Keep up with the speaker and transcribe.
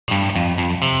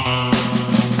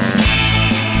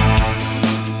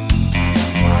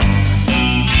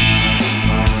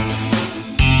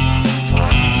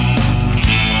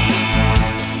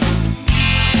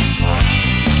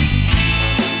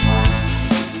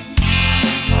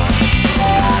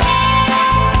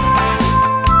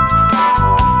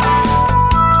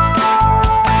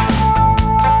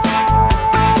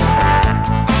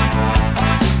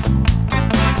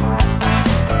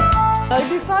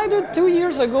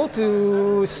ago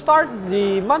to start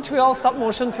the Montreal Stop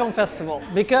Motion Film Festival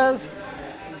because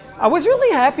I was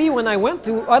really happy when I went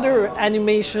to other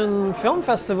animation film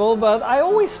festival, but I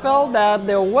always felt that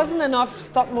there wasn't enough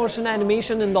stop motion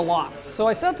animation in the lot. So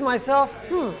I said to myself,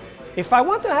 if I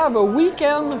want to have a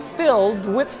weekend filled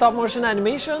with stop motion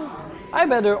animation, I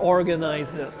better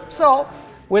organize it. So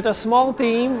with a small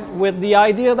team, with the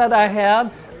idea that I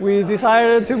had, we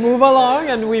decided to move along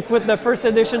and we put the first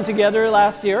edition together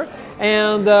last year.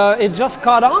 And it just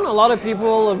caught on. A lot of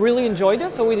people really enjoyed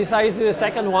it, so we decided to do a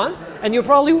second one. And you're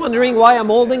probably wondering why I'm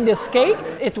holding this cake.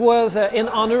 It was in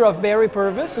honor of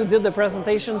Purves, who did the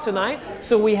presentation tonight.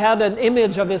 So we had an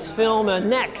image of his film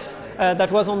Next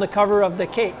that was on the cover of the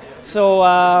cake. So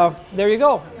there you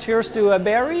go. Cheers to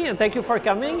Barry, and thank you for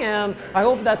coming. And I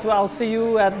hope that I'll see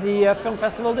you at the film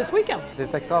festival this weekend.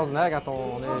 C'est extraordinaire quand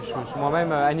je suis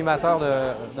moi-même animateur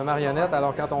de marionnettes.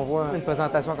 Alors quand on voit une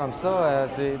présentation comme ça,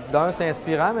 c'est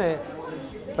inspirant, mais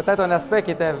peut-être un aspect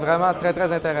qui était vraiment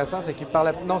très intéressant, c'est qu'il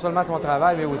parlait non seulement de son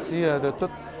travail, mais aussi de tout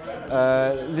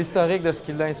l'historique de ce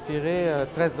qui l'a inspiré,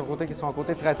 son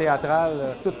côté très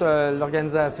théâtral, toute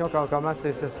l'organisation, comment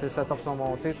cette option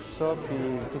montée, tout ça, puis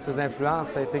toutes ses influences,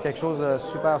 ça a été quelque chose de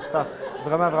super,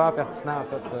 vraiment pertinent en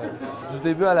fait. Du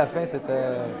début à la fin,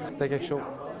 c'était quelque chose.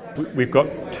 We've got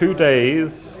 2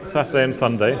 days, Saturday and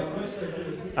Sunday,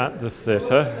 at this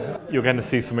theatre. You're going to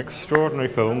see some extraordinary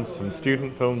films, some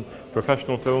student films,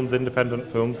 professional films,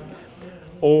 independent films,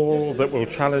 all that will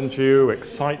challenge you,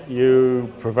 excite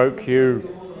you, provoke you,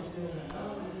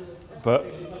 but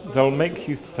they'll make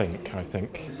you think, I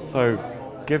think. So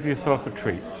give yourself a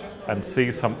treat and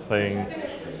see something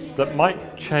that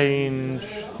might change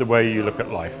the way you look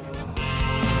at life.